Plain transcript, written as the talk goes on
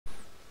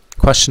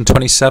Question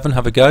 27,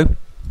 have a go.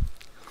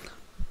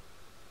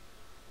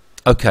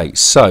 Okay,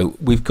 so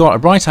we've got a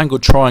right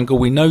angled triangle.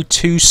 We know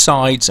two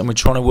sides and we're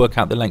trying to work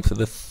out the length of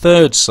the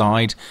third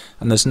side,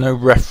 and there's no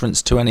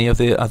reference to any of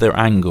the other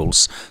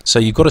angles. So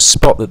you've got to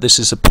spot that this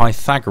is a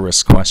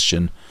Pythagoras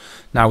question.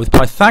 Now with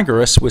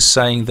Pythagoras we're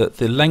saying that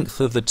the length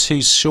of the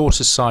two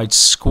shorter sides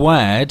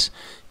squared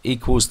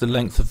equals the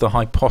length of the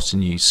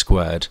hypotenuse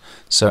squared.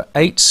 So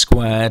 8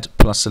 squared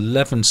plus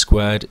 11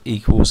 squared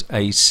equals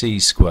AC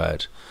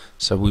squared.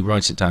 So we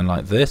write it down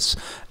like this.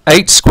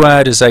 8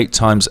 squared is 8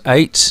 times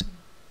 8,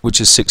 which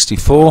is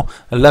 64.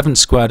 11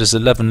 squared is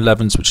 11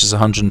 11s, which is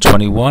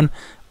 121.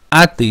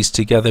 Add these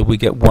together, we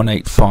get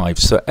 185.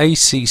 So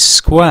AC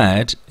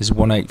squared is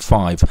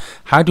 185.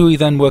 How do we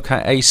then work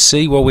out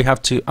AC? Well, we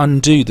have to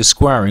undo the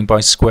squaring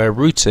by square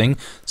rooting.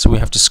 So we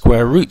have to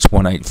square root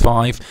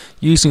 185.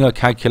 Using our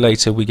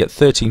calculator, we get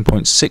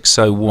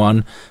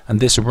 13.601, and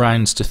this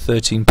rounds to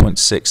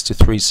 13.6 to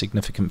 3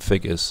 significant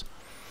figures.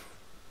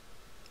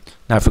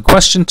 Now for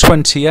question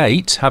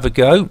 28, have a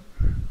go.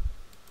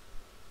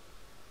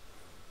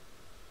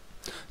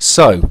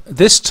 So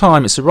this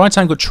time it's a right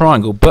angled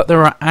triangle, but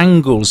there are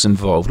angles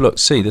involved. Look,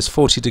 see, there's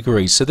 40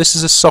 degrees. So this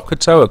is a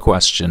SOHCAHTOA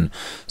question.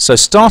 So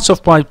start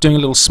off by doing a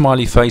little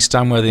smiley face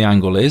down where the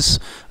angle is,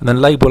 and then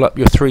label up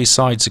your three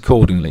sides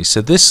accordingly.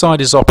 So this side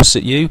is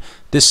opposite you,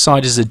 this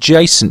side is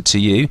adjacent to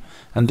you,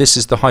 and this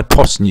is the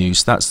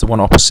hypotenuse. That's the one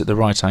opposite the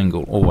right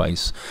angle,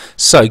 always.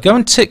 So go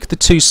and tick the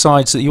two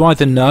sides that you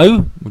either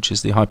know, which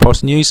is the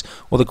hypotenuse,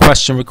 or the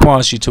question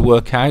requires you to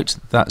work out.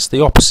 That's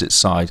the opposite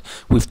side.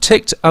 We've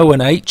ticked O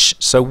and H,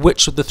 so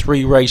which of the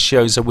three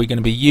ratios are we going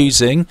to be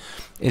using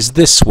is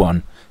this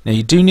one. Now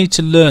you do need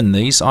to learn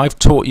these. I've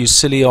taught you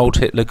silly old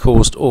Hitler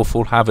caused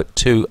awful havoc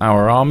to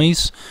our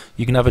armies.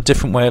 You can have a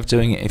different way of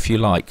doing it if you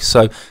like.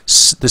 So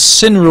the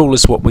sin rule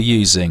is what we're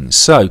using.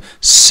 So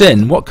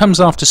sin, what comes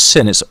after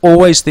sin? It's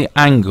always the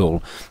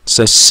angle.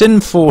 So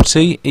sin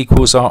 40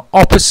 equals our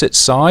opposite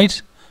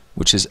side,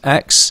 which is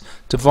x,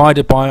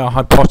 divided by our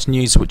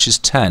hypotenuse, which is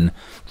 10.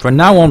 From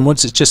now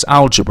onwards it's just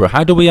algebra.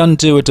 How do we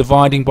undo a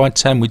dividing by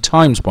 10? We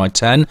times by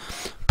 10.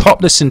 Pop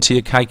this into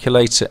your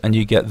calculator and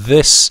you get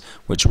this,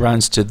 which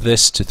rounds to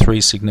this, to 3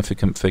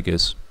 significant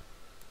figures.